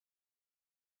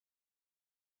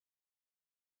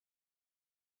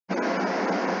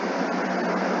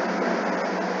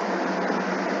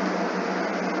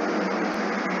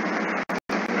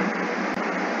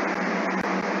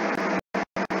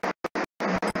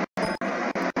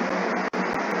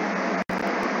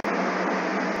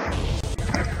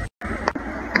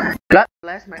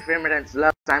Bless my favorite and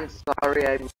Slugs. I'm sorry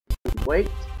I wait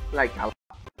like a lot.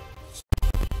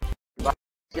 But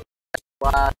just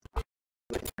was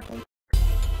I'm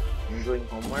doing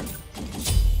homework.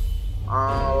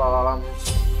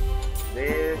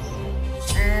 This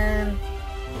and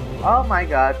oh my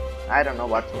god, I don't know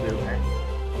what to do next.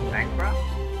 Bankrupt?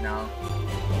 No.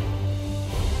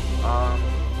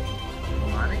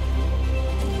 Money?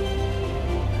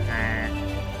 And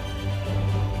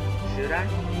should I?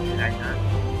 Should I not?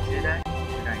 Should I?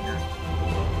 Should I not?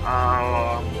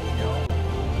 No.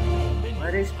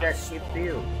 What is that hip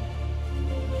deal?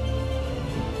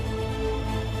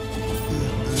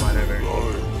 Whatever.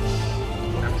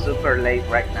 I'm super late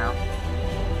right now.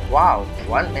 Wow,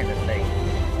 1 minute late.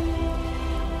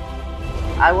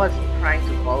 I was trying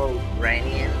to follow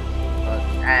Ranian, but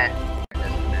it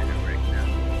doesn't matter right now.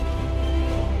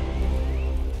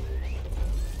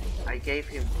 I gave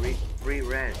him free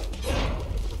red.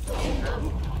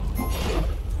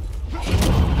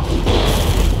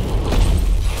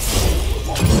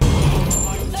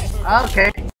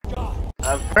 Okay.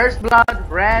 First blood,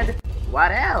 red.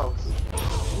 What else?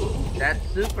 That's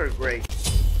super great.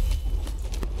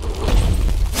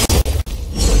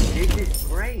 This is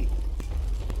great.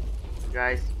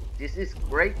 Guys, this is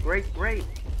great.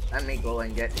 Let me go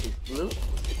and get his blue.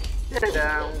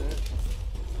 Ta-da-down.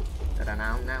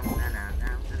 Ta-da-down, down, down, down,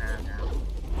 down, down.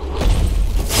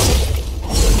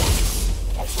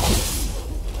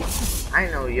 I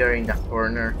know you're in the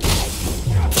corner.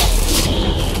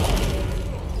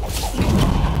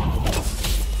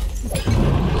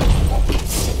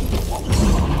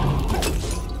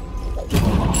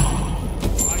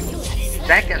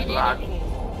 Second block.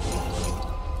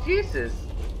 Jesus,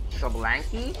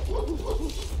 Shablanky?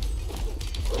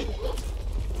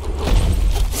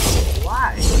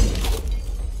 Why?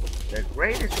 The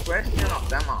greatest question of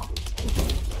them all.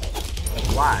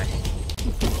 Why?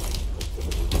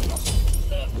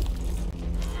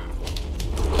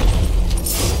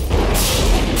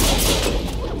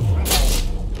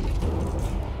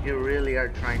 You really are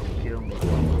trying to kill me.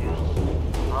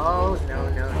 Oh, no,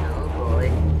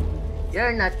 boy.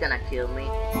 You're not gonna kill me.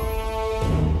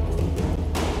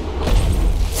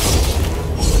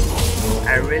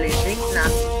 I really think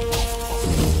not.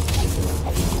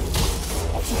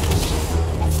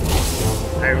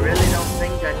 I really don't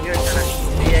think that you're gonna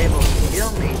be able to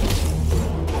kill me.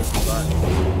 But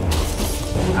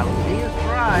I'll see you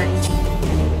try.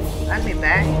 Let me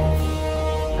back.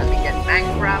 Let me get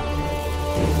bankrupt.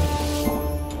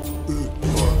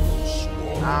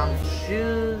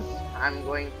 Shoes. I'm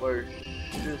going for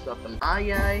shoes of the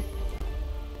Maya.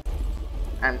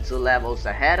 I'm 2 levels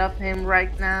ahead of him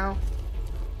right now.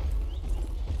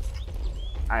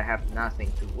 I have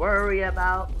nothing to worry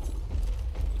about.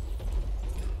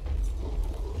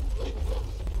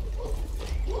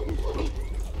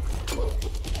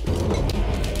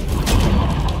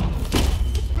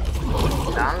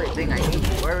 The only thing I need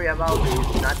to worry about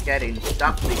is not getting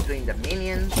stuck between the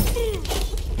minions.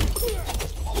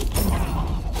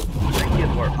 Thank you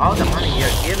for all the money you're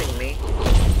giving me.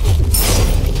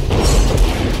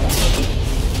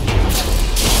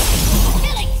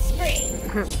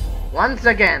 Once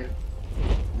again,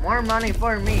 more money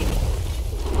for me.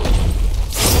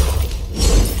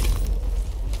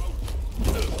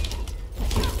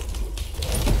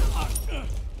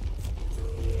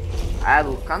 I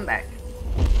will come back.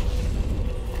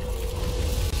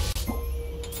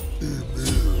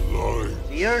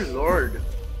 Dear Lord,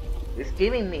 he's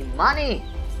giving me money.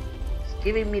 He's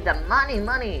giving me the money.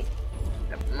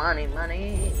 The money.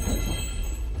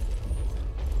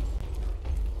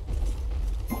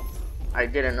 I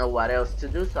didn't know what else to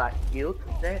do, so I healed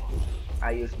there.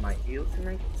 I used my heal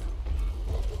tonight.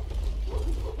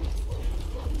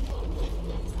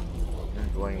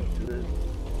 I'm going to do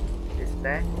this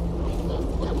back.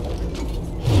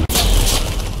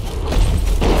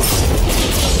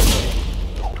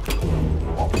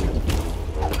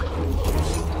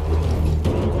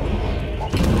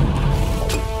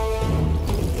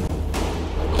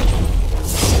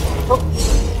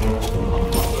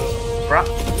 Bruh.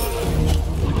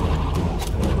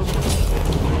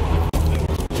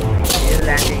 You're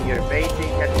landing your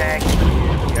basic attack,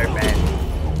 you're bad.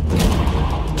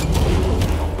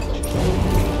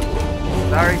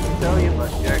 Sorry to tell you,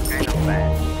 but you're kind of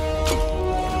bad.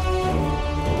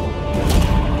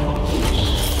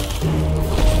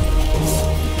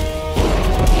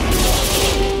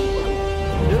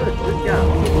 Good job.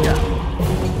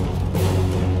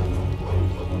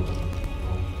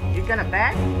 You gonna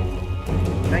back?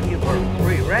 Thank you for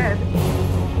free red.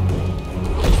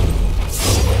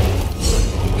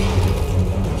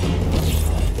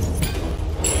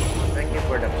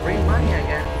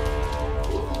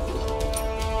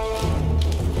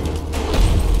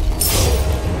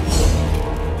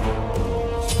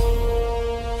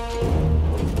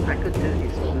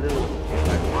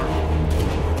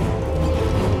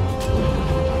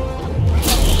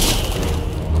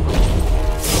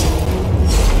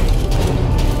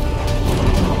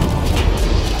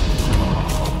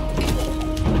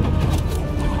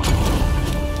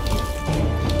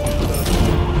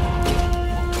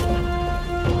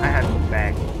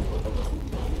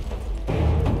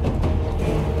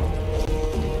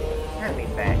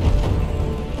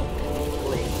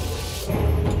 Please.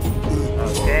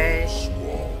 Okay.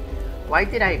 Why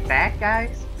did I back,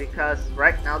 guys? Because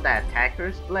right now the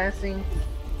attacker's blessing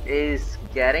is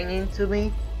getting into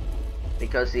me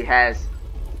because he has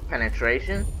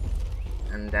penetration,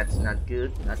 and that's not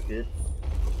good, not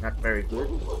very good.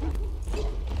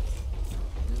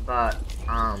 But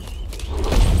I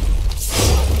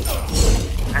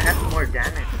have more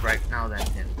damage right now than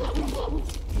him,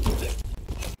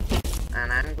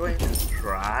 and I'm going to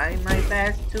try my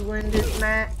best to win this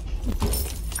match.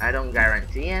 I don't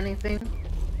guarantee anything,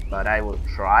 but I will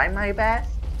try my best.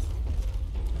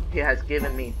 He has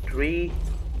given me three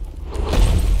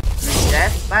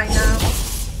deaths by now,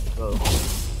 so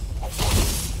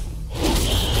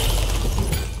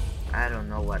I don't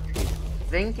know what he's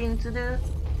thinking to do,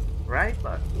 right?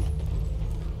 But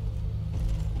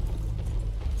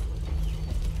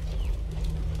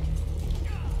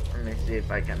let me see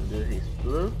if I can do his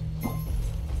blue.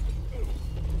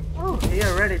 Oh, he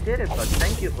already did it, but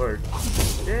thank you for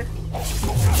this.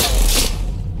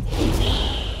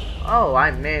 Oh, I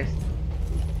missed.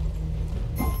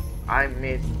 I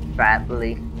missed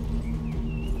badly.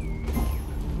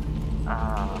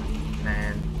 Ah,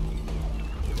 man.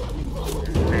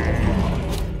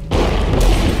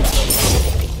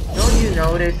 Don't you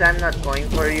notice I'm not going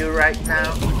for you right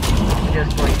now? I'm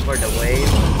just going for the wave.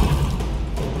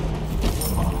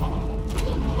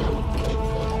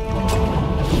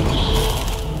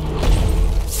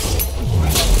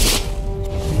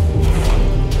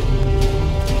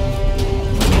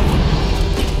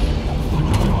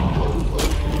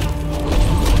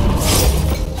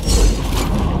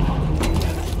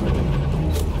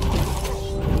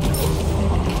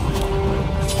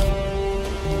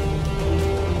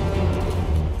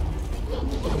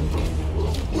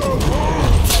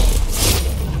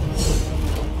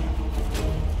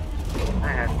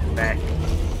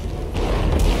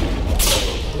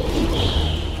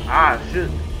 Ah, shoot.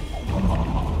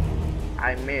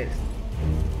 I missed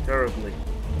terribly.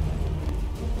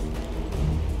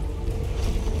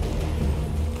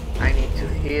 I need to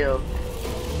heal.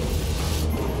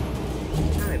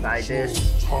 Let me buy this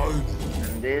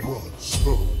and this.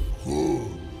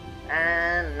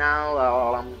 And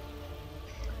now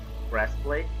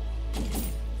breastplate.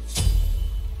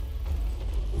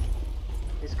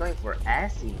 He's going for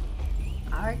Assy.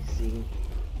 I see.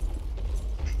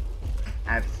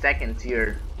 I have second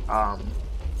tier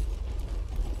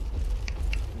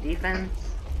defense.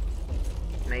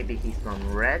 Maybe he's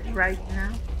on red right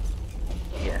now.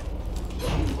 Yeah.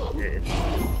 Good.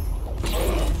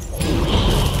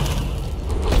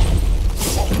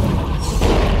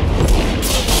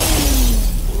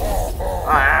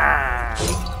 Ah,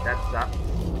 that sucks.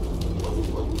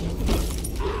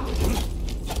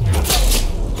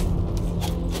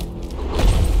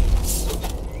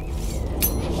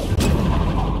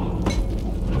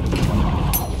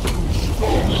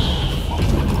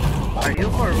 Are you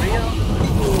for real?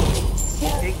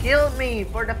 He killed me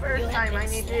for the first time. I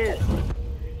need this.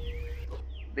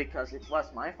 Because it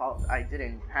was my fault. I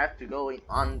didn't have to go in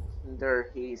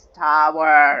under his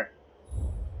tower.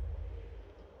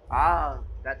 Ah,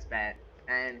 that's bad.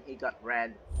 And he got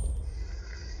red.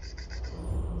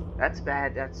 That's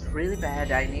bad. That's really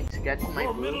bad. I need to get to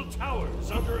my middle tower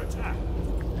is under attack.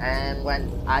 And when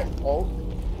I ult,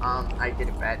 I did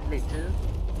it badly too.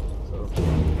 So,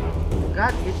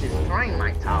 God, he's destroying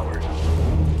my tower.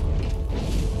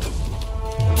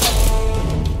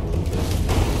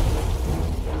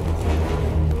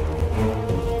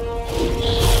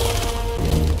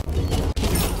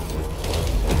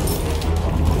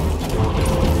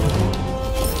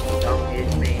 Don't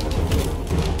hit me.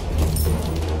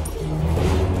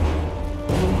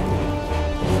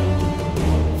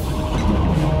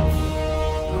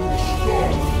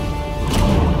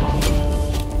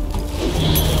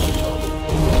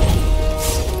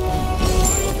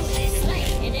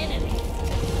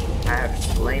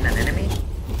 Slain an enemy?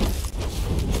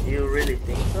 Do you really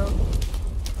think so?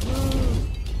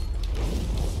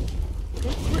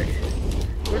 Good gracious.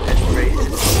 Goodness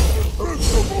gracious.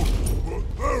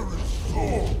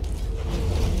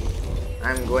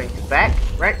 I'm going to back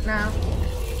right now.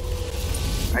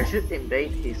 I should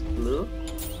invade his blue,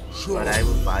 but I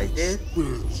will buy this.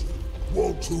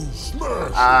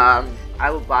 I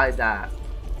will buy the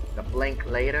blink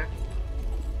later.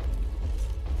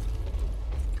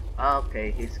 Okay,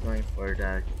 he's going for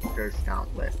the curse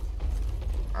gauntlet.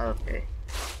 Okay.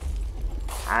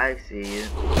 I see you.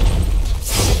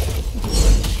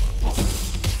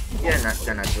 You're not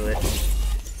gonna do it.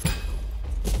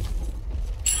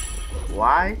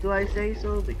 Why do I say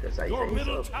so? Because I Your say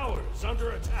middle so. tower is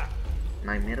under attack.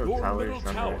 My middle Your tower middle is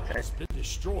under tower attack. has been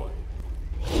destroyed.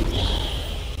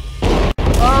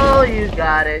 Oh, you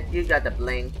got it. You got the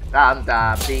blink.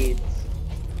 The beads.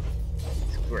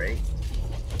 It's great.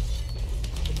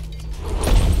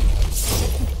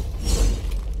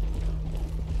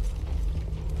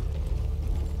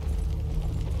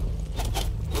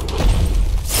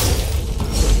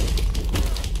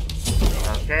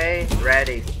 Okay,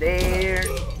 ready, there.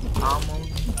 Almost.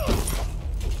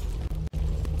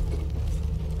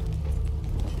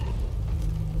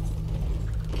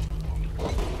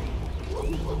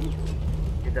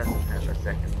 He doesn't have a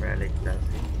second relic, does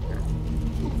he? No.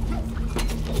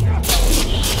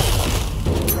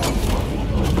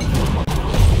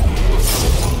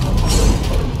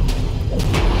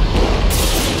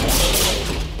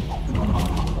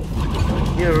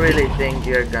 You really think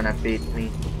you're gonna beat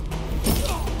me?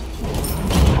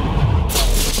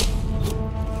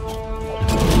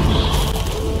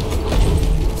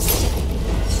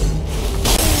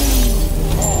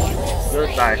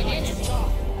 Goodbye.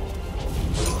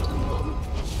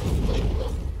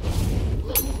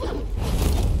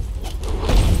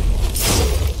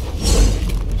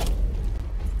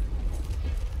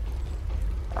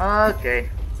 Okay.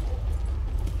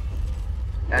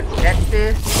 Let's get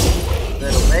this,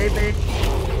 little baby.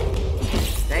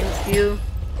 Thank you.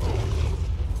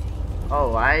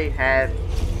 Oh, I have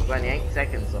 28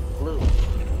 seconds of blue.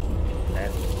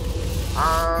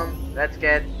 Let's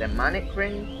get demonic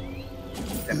ring.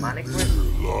 Demonic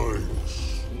ring.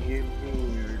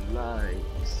 Ymir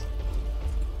lies.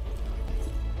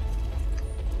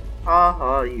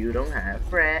 Oh, you don't have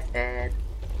bread. And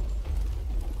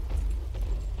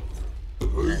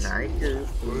I do.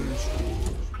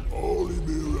 All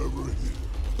Ymir ever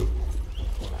hid.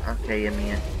 Okay,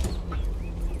 Ymir.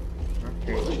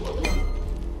 Okay.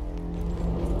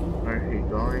 Where's he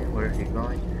going? Where's he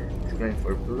going? He's going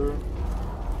for blue.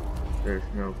 There's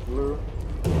no blue.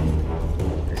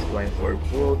 He's going for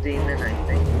bull demon, I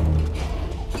think.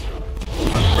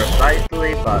 Not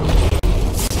precisely, but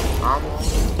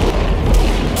almost.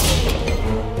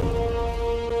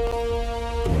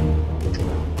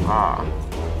 Ah.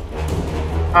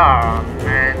 Oh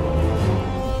man.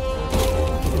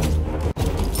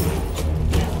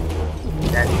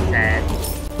 That's sad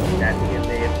that he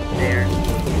lives there.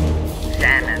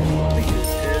 Shannon, we do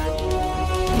too.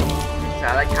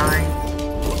 Salakine.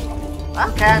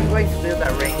 Okay, I'm going to build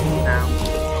a ring now.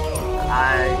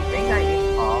 I think I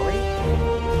need Ollie,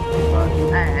 but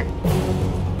it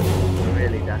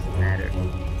really doesn't matter.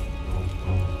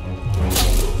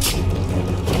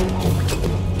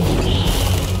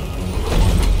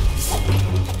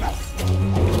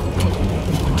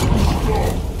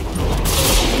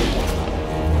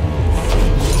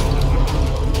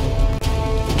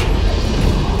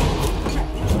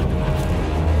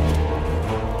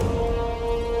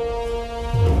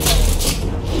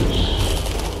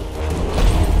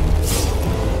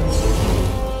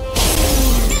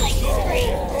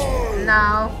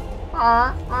 No.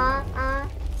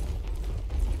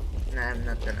 No, I'm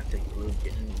not gonna take blue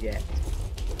yet.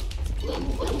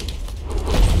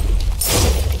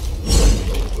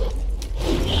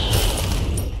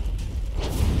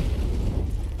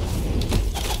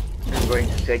 I'm going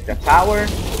to take the tower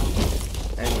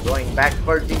and going back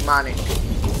for demonic. Your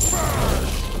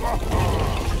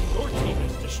team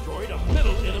has destroyed a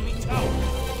middle enemy tower.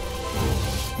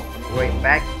 I'm going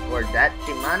back for that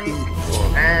demonic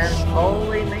and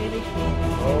holy maybe.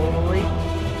 Holy.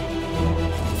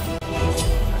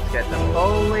 Let's get the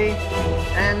holy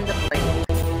and the blink.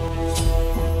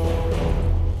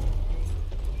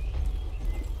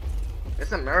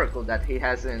 It's a miracle that he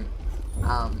hasn't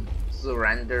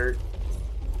surrendered.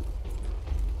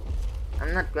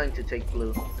 I'm not going to take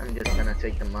blue. I'm just gonna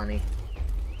take the money.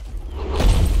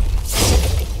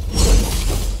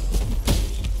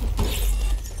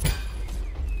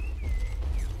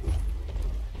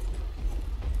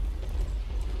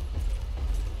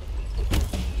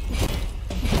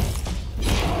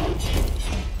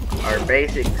 Our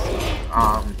basics,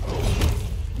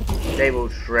 they will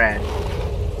shred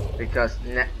because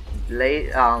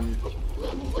late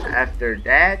after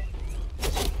that.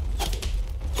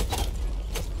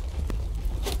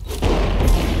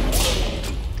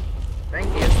 Thank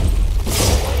you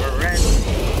for red.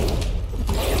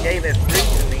 You gave it free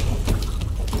to me.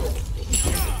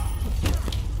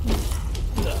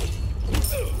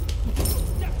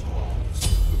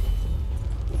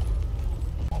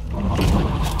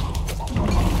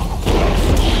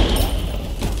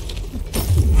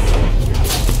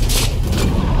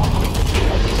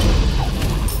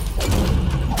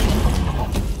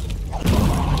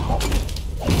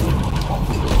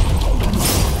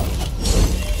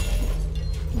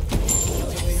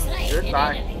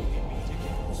 side.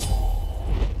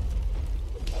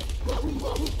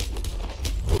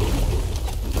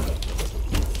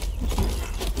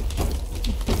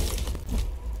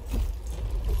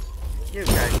 You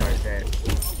guys are dead.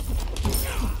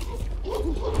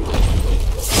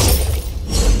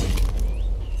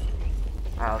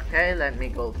 Okay, let me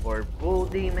go for Bull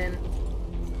Demon.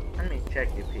 Let me check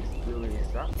if his blue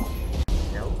is up.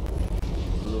 Nope.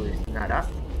 Blue is not up.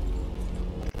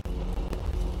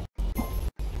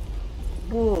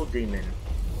 Bull Demon.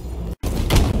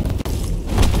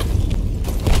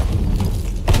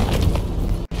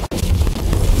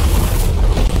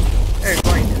 They're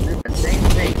going to do the same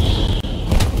thing.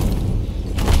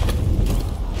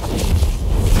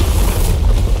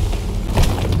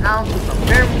 Now to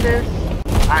confirm this,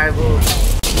 I will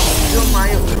do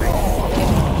my ultimate.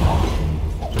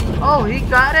 Oh, he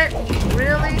got it?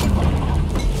 Really?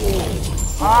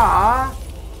 Ah,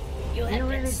 he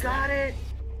really got it?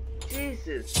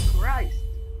 Jesus Christ.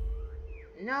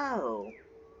 No.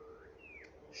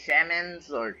 Shamans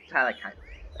or Telekines?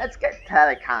 Let's get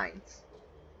Telekines.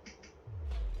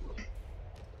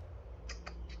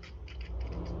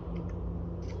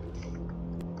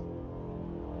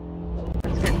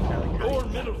 Your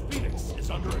middle Phoenix is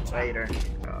under attack. Later.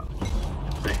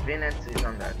 My Phoenix is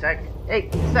under attack.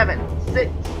 8, 7,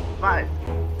 6, 5,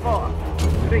 4,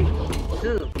 3,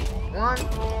 2, 1.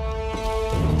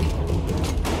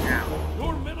 Now.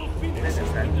 Your middle Phoenix This is has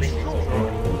that been Phoenix.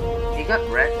 destroyed. He got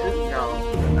red too? No.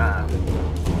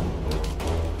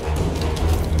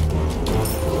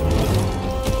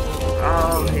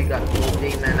 Oh, he got Bull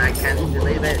Demon. I can't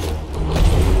believe it.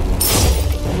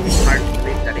 It's hard to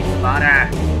believe that he's butter.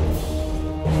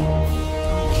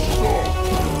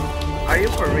 Are you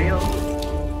for real?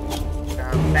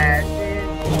 Bad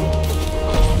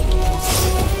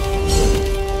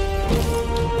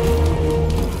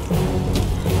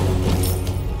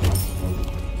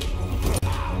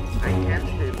I can't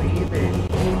believe it.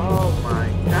 Oh my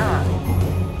god.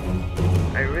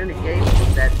 I really gave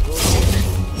him that Bull Demon.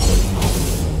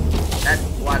 That's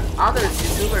what other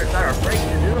YouTubers are afraid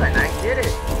to do, and I did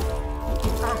it.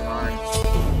 Come on.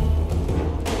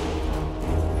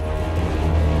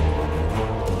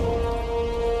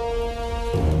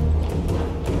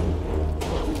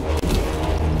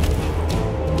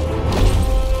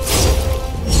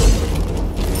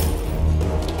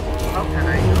 How can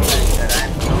I know that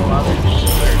I'm no other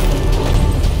YouTuber?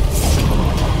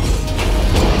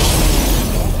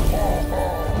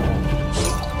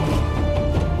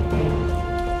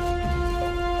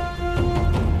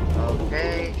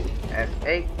 Okay,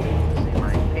 F8, see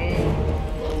my ping.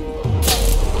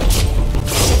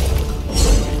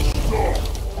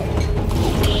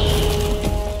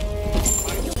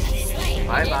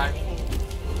 Bye bye.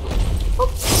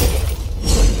 Oops.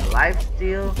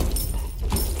 Lifesteal.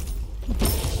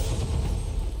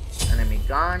 Enemy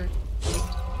gone.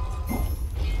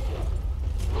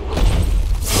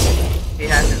 He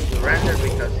hasn't surrendered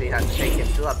because he has taken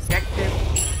 2 objectives.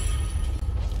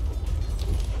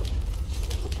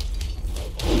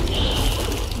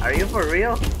 Are you for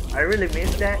real? I really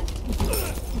missed that.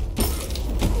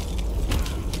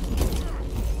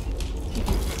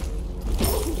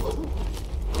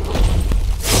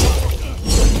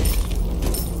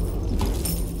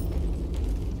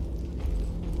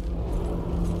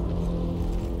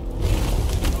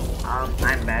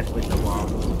 I'm bad with the wall.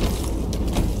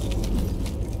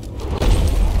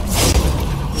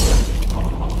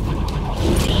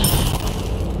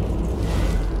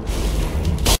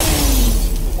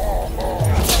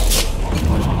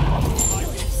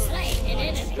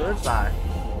 Goodbye.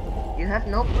 You have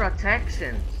no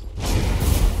protections.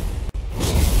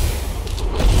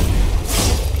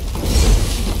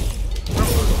 Come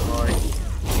on, boy.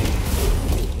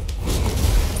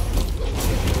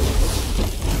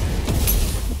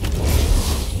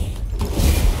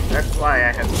 That's why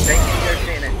I have taken your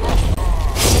Phoenix.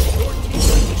 Your team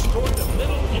has destroyed the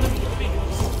middle enemy Phoenix.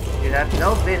 You have no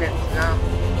Phoenix now.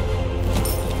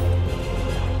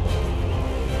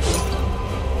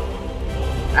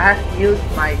 I have used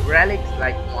my relics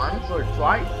like once or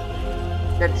twice.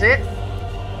 That's it.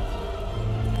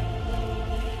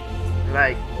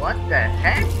 Like, what the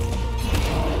heck?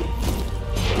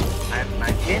 I have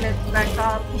my Phoenix back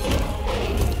up.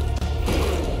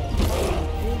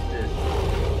 Jesus.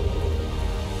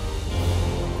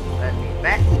 Let me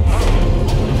back.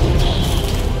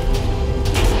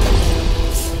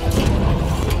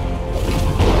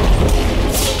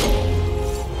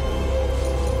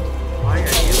 Why are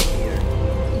you here?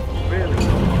 Really?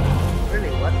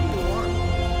 Really, what do you want?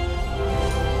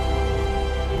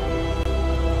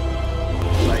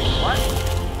 Like, what?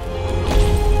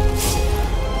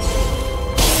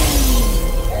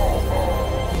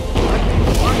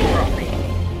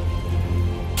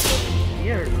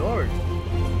 Dear Lord.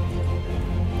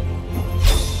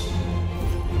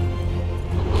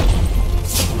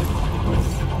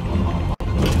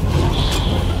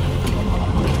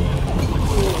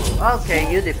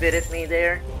 Okay, you defeated me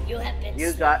there.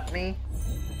 You got me.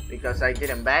 Because I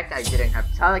didn't back, I didn't have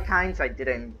telekines,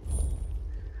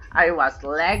 I was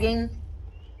lagging.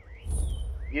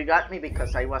 You got me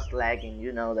because I was lagging,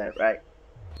 you know that, right?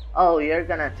 Oh, you're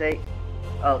gonna take...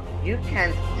 Oh, you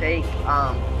can't take,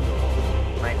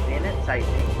 my minutes, I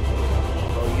think.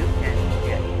 Oh, you can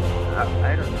get...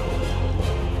 I don't know.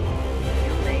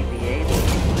 You may be able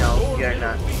to... No, you're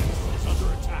not.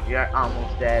 You're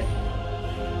almost dead.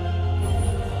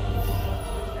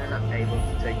 You're not able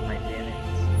to take my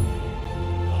minutes.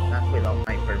 Not without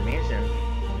my permission.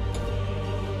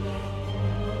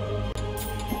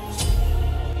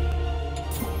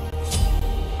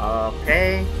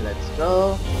 Okay, let's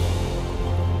go.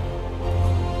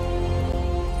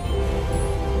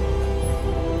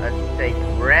 Let's take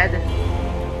red.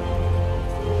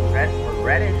 Red for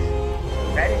reddish.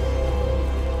 Reddish.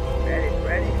 Reddish,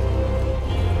 reddish.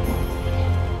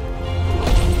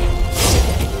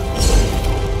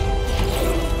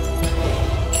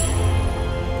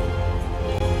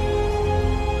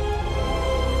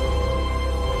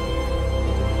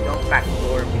 Don't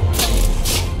backdoor me.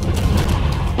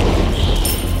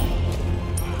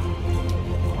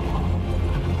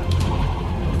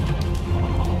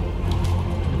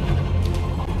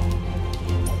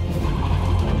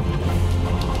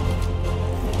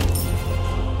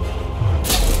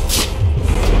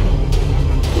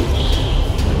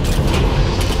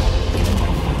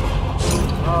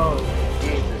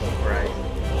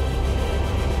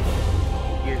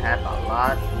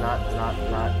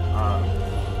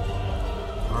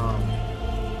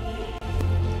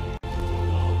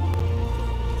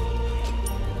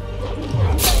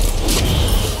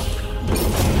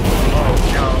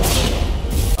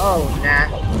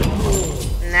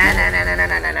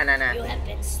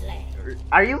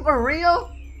 Are you for real?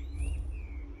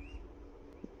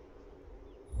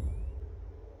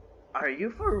 Are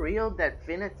you for real that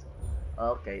Phoenix?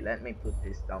 Okay, let me put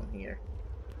this down here.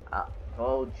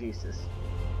 Oh Jesus.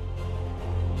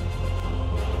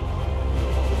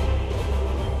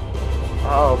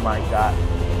 Oh my God.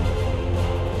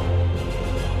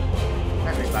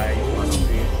 Let me buy you one of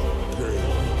these.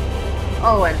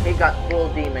 Oh, and he got full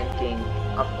Demon King,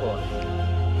 of course.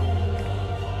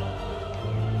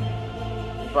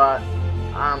 But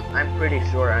I'm pretty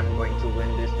sure I'm going to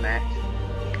win this match.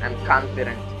 I'm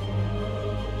confident.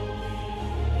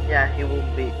 Yeah, he will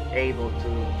be able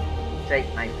to take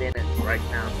my minutes right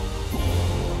now.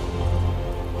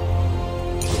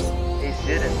 He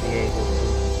shouldn't be able to.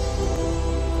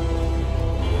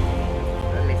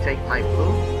 Let me take my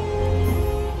blue.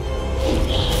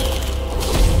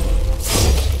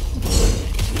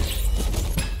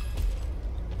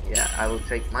 Yeah, I will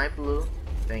take my blue.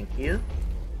 Thank you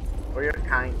for your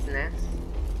kindness.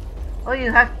 Oh,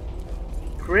 you have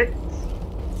crits?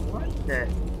 What the?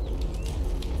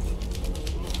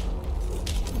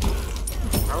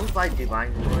 I will buy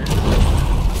Divine Ruin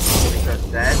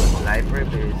because that life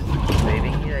rip is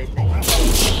saving you, I think.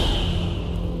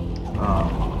 Oh,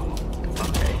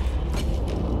 okay.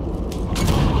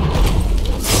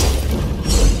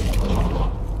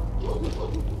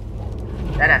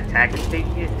 That attack speed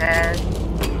you had.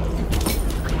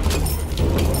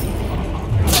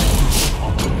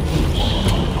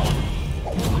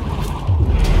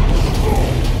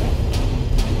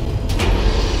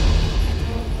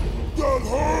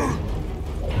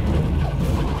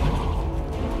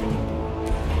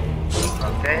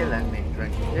 Okay, let me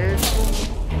drink this.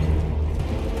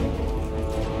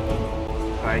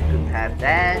 So I could have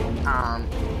that.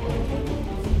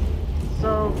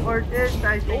 So for this,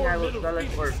 I think I will sell it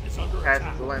for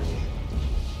pestilence.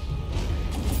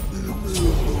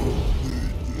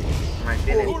 My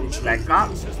Phoenix is back up.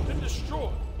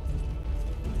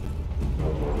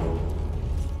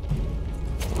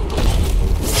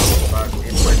 But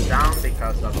it went down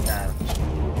because of that.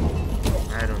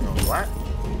 I don't know what.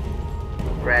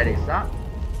 Red is up.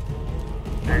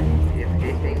 And if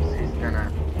he thinks he's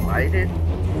gonna fight it,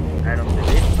 I don't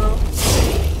believe so.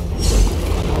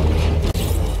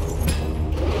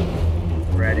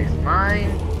 Red is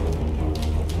mine.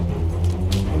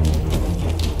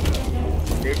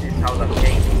 This is how the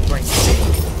game is going to be.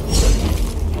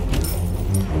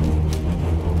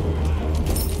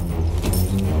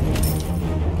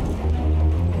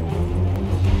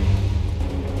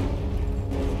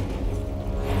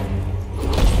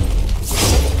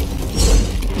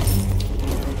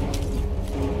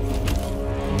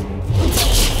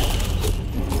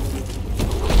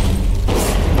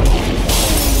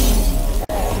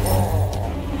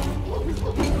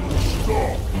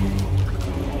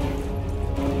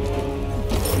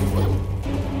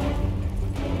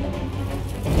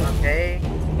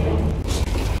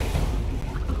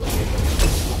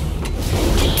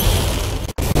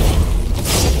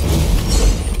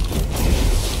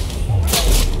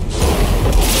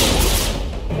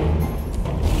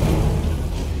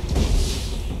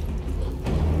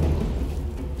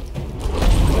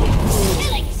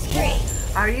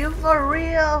 Are you for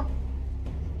real?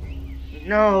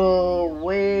 No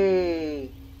way.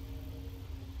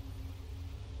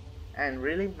 And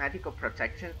really, magical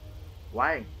protection?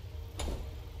 Why?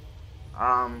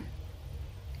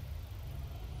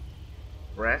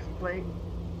 Breastplate?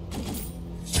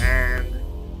 And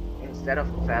instead of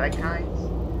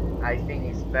Paladins, I think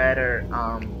it's better,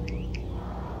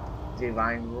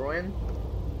 Divine Ruin.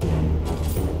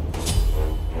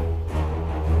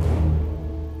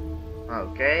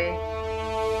 Okay.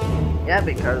 Yeah,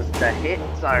 because the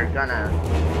hits are gonna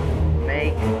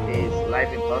make his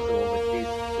life impossible with this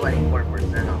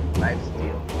 24% of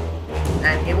lifesteal.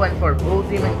 And he went for Bull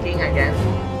Demon King again.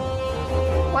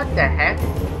 What the heck?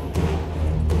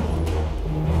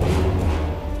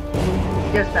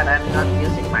 Just that I'm not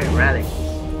using my relics.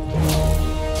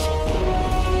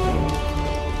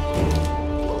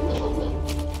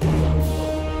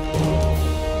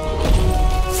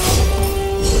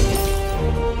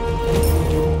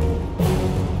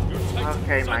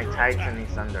 Okay, my Titan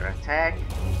is under attack.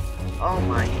 Oh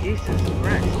my Jesus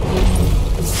Christ.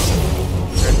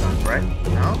 There's one, right?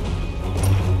 No?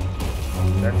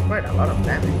 That's quite a lot of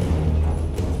damage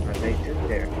that they took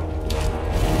there.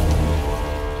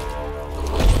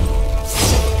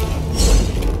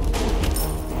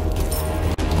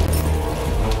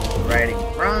 Right in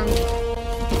front.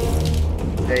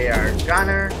 They are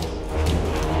gunners.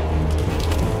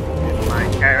 If my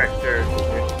character,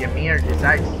 if Ymir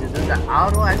decides to do the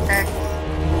auto attack,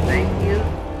 thank you.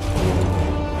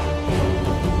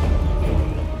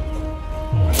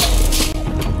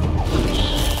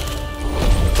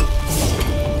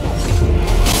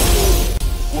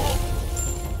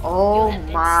 Oh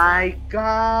my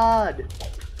god!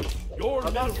 Your How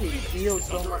middle does he phoenix deal is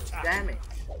so under much attack. damage?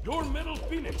 Your middle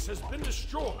phoenix has been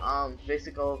destroyed.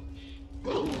 Physical.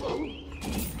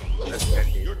 Let's check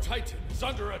this. Your titan is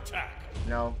under attack.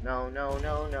 No.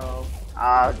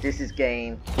 This is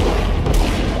game.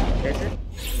 Is it?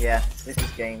 Yeah, this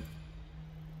is game.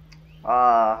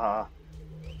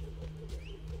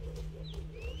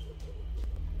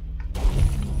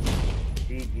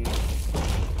 GG.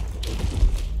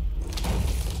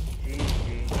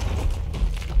 GG.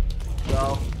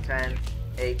 12, 10,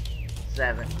 8,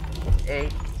 7,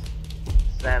 8,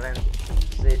 7,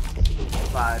 6,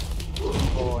 5,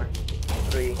 4,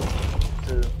 3,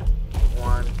 2,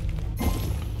 1.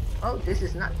 Oh, this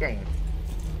is not game.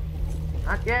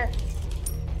 Not yet.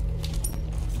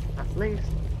 At least.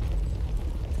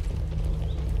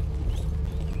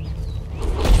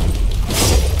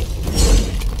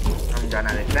 I'm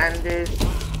gonna defend this.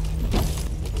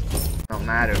 No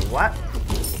matter what.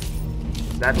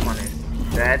 That one is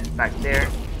dead back there.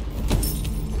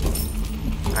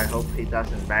 I hope he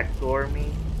doesn't backdoor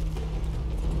me.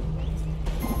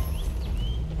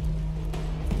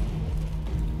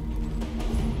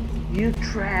 You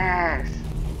trash!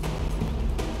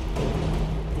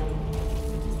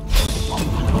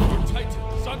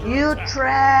 You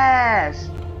trash!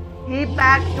 He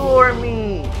backdoor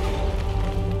me!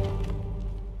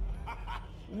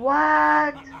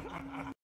 What?